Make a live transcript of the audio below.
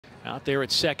out there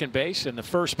at second base, and the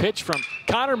first pitch from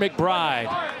Connor McBride.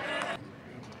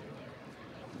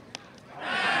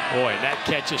 Boy, that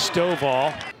catch is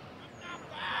Stovall.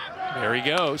 There he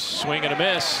goes, swing and a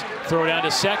miss. Throw down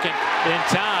to second in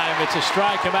time. It's a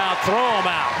strike him out, throw him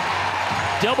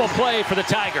out. Double play for the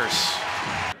Tigers.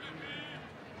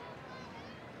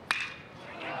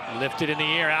 Lifted in the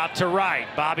air out to right.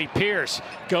 Bobby Pierce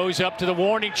goes up to the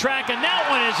warning track, and that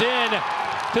one is in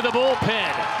to the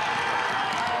bullpen.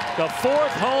 The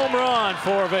fourth home run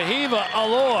for Vahiva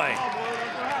Aloy.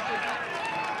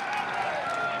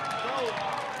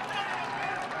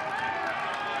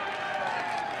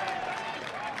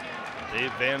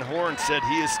 Dave Van Horn said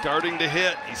he is starting to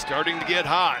hit. He's starting to get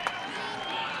hot.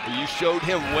 You showed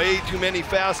him way too many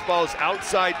fastballs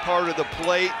outside part of the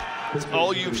plate. That's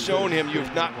all you've shown him.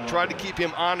 You've not tried to keep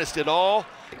him honest at all.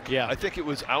 Yeah. I think it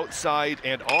was outside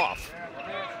and off.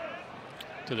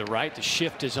 To the right, the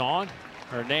shift is on.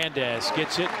 Hernandez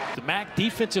gets it. The MAC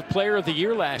Defensive Player of the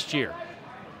Year last year.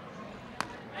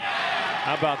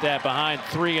 How about that, behind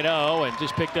 3-0 and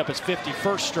just picked up his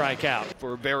 51st strikeout.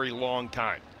 For a very long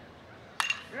time.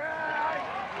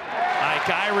 Ike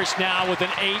Irish now with an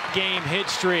 8-game hit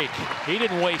streak. He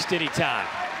didn't waste any time.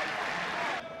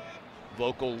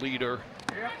 Local leader.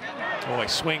 Boy,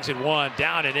 swings at one,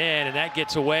 down and in, and that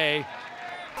gets away.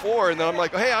 4, and then I'm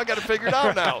like, hey, I got to figure it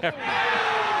out now.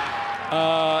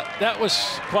 That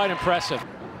was quite impressive.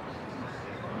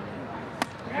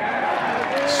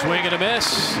 Swing and a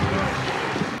miss.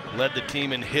 Led the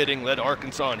team in hitting, led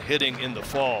Arkansas in hitting in the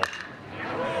fall.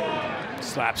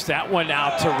 Slaps that one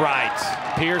out to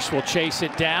right. Pierce will chase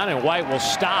it down, and White will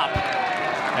stop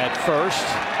at first.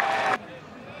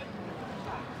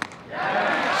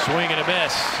 Swing and a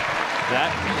miss.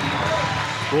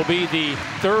 That will be the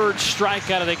third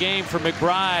strikeout of the game for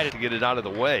McBride. To get it out of the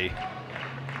way.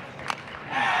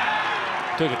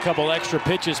 Took a couple extra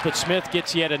pitches, but Smith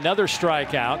gets yet another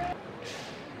strikeout.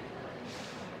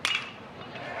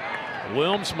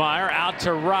 Wilmsmeyer out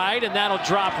to right, and that'll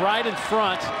drop right in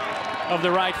front of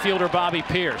the right fielder, Bobby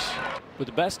Pierce, with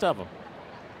the best of them.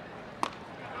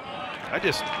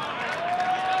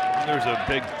 There's a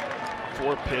big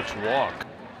 4-pitch walk.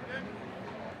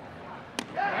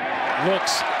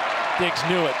 Looks, Diggs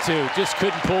knew it too, just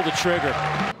couldn't pull the trigger.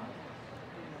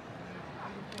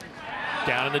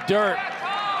 Down in the dirt.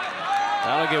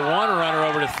 That'll get one runner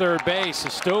over to third base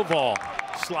as Stovall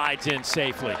slides in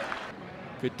safely.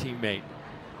 Good teammate.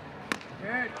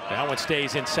 That one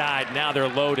stays inside. Now they're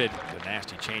loaded. A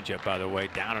nasty changeup, by the way,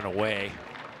 down and away.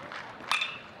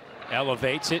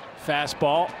 Elevates it.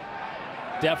 Fastball.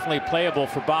 Definitely playable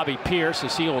for Bobby Pierce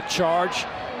as he will charge.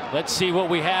 Let's see what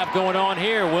we have going on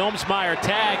here. Wilmsmeyer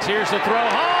tags. Here's the throw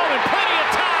home, and plenty of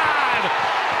time.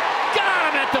 Got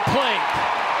him at the plate.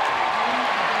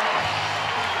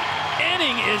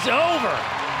 Inning is over.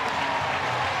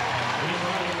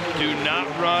 Do not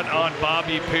run on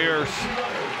Bobby Pierce.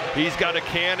 He's got a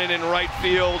cannon in right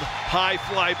field. High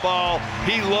fly ball.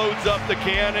 He loads up the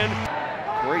cannon.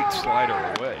 Great slider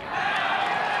away.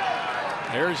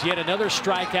 There's yet another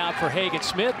strikeout for Hagen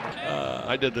Smith.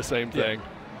 I did the same thing.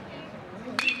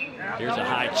 Here's a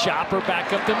high chopper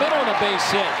back up the middle and a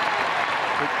base hit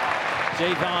for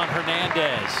Javon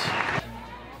Hernandez.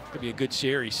 Could be a good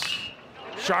series.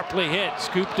 Sharply hit,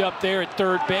 scooped up there at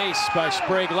third base by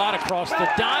Sprague-Lott across the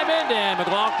diamond, and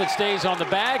McLaughlin stays on the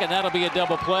bag, and that'll be a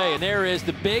double play. And there is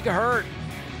the big hurt.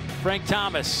 Frank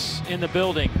Thomas in the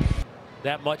building.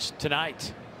 That much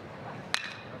tonight.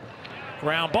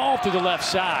 Ground ball through the left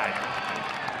side.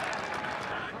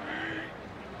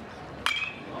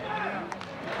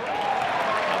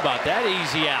 How about that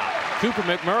easy out? Cooper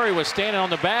McMurray was standing on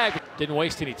the bag. Didn't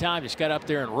waste any time, just got up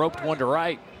there and roped one to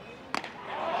right.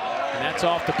 And that's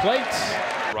off the plate.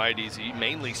 Righties, he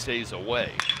mainly stays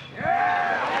away.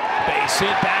 Base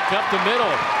hit back up the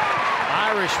middle.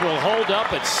 Irish will hold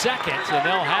up at second, and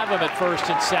they'll have him at first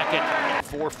and second.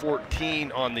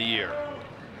 414 on the year.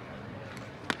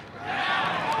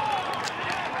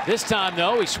 This time,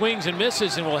 though, he swings and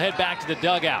misses and will head back to the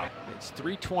dugout. It's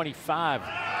 3:25.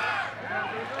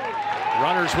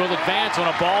 Runners will advance on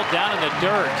a ball down in the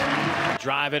dirt.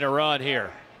 Drive in a run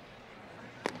here.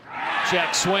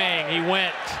 Check swing, he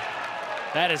went.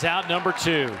 That is out number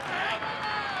 2.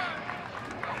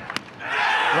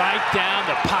 Right down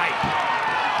the pipe.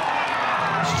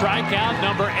 Strikeout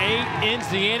number 8 ends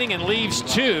the inning and leaves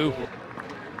 2.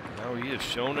 No, he has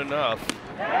shown enough.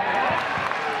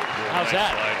 How's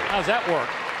that? How's that work?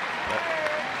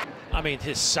 I mean,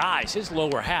 his size, his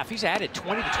lower half, he's added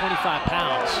 20 to 25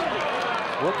 pounds.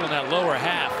 Working on that lower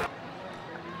half.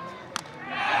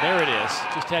 There it is.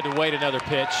 Just had to wait another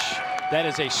pitch. That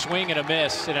is a swing and a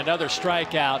miss and another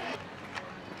strikeout.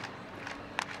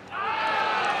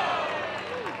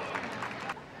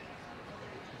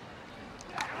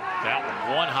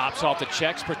 That one hops off the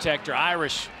checks protector.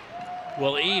 Irish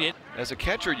will eat it. As a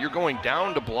catcher, you're going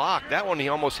down to block. That one he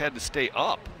almost had to stay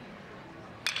up.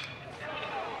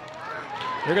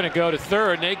 They're going to go to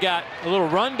third, and they got a little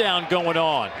rundown going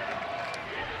on.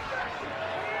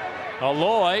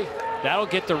 Aloy, that'll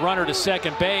get the runner to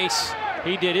second base.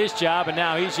 He did his job, and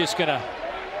now he's just going to.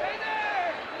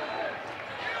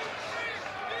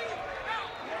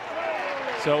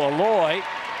 So Aloy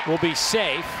will be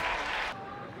safe.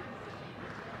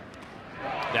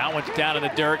 That one's down in the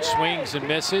dirt, swings and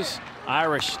misses.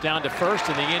 Irish down to first,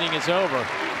 and the inning is over.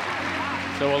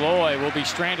 So Aloy will be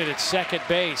stranded at second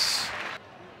base.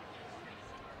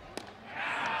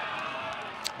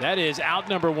 That is out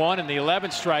number one and the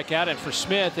 11th strikeout. And for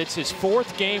Smith, it's his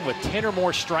 4th game with 10 or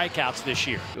more strikeouts this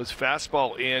year. Goes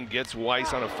fastball in, gets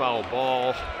Weiss on a foul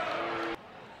ball.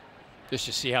 Just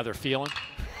to see how they're feeling.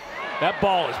 That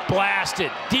ball is blasted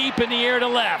deep in the air to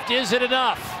left. Is it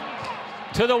enough?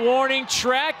 To the warning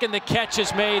track, and the catch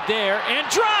is made there and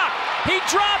dropped. He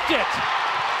dropped it.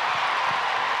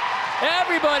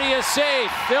 Everybody is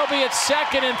safe. They'll be at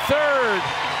second and third.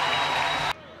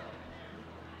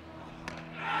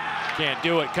 Can't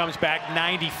do it. Comes back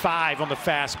 95 on the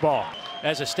fastball.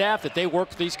 As a staff, that they work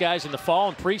with these guys in the fall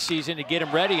and preseason to get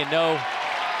them ready and know.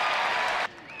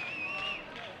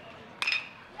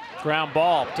 Ground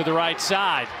ball to the right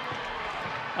side.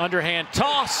 Underhand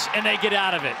toss, and they get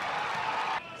out of it.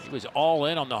 He was all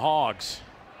in on the Hogs.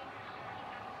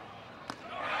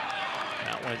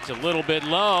 That one's a little bit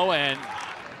low, and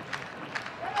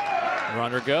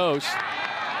runner goes.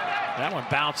 That one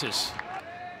bounces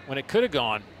when it could have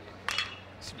gone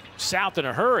south in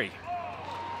a hurry.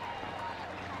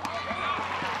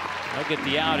 They'll get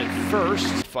the out at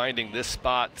first. Finding this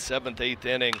spot, 7th, 8th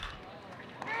inning.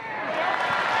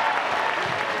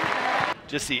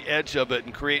 Just the edge of it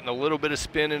and creating a little bit of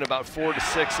spin in about 4 to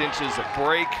 6 inches of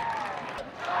break.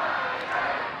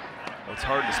 It's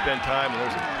hard to spend time.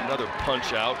 There's another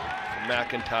punch out from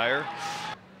McIntyre.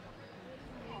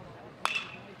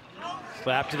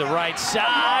 Slap to the right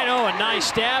side. Oh, a nice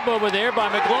stab over there by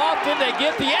McLaughlin. They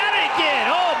get the out again.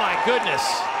 Oh, my goodness.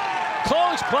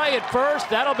 Close play at first.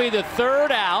 That'll be the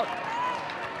 3rd out.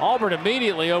 Auburn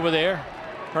immediately over there.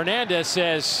 Hernandez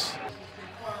says,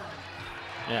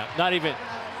 yeah, not even.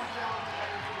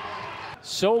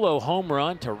 Solo home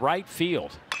run to right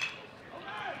field.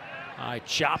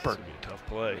 Chopper. Tough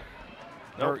play.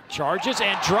 Nope. Charges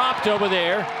and dropped over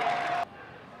there.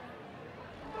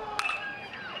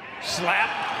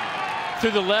 Slap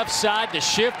through the left side. The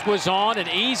shift was on. An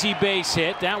easy base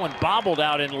hit. That one bobbled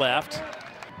out in left.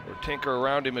 Or tinker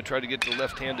around him and try to get to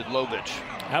left-handed Lovich.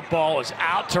 That ball is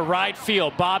out to right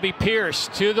field. Bobby Pierce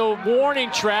to the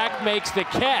warning track, makes the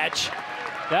catch.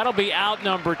 That'll be out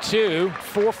number 2.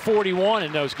 441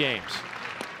 in those games.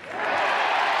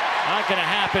 Not going to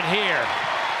happen here.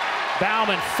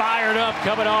 Bauman fired up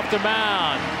coming off the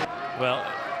mound. Well,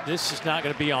 this is not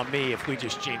going to be on me if we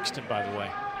just jinxed him, by the way.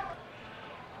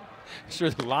 Sure,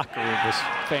 the locker room was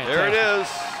fantastic. There it is.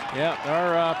 Yeah,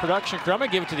 our production crew. I'm going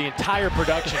to give it to the entire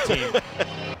production team.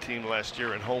 Team last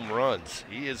year in home runs.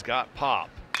 He has got pop.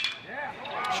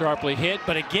 Sharply hit,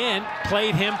 but again,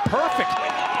 played him perfectly.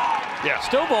 Yeah.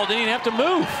 Stovall didn't even have to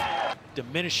move.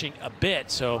 Diminishing a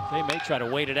bit, so they may try to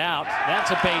wait it out.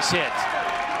 That's a base hit.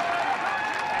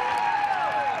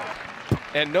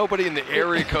 And nobody in the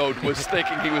area code was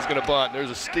thinking he was going to bunt. There's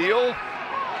a steal.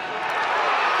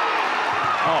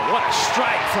 Oh, what a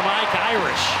strike from Ike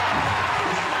Irish.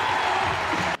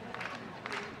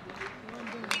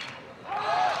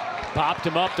 Popped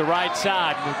him up the right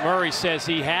side. McMurray says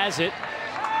he has it.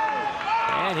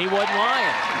 And he wasn't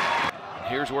lying.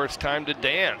 Here's where it's time to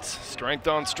dance. Strength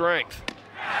on strength.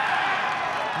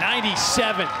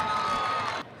 97.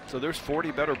 So there's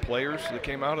 40 better players that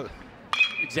came out of it.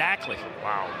 Exactly.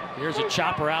 Wow. Here's a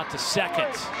chopper out to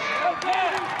second.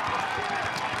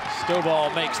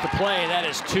 Stovall makes the play. That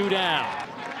is 2 down.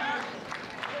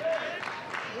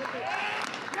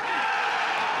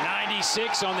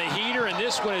 96 on the heater, and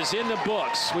this one is in the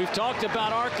books. We've talked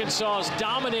about Arkansas's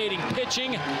dominating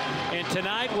pitching, and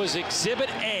tonight was Exhibit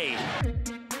A.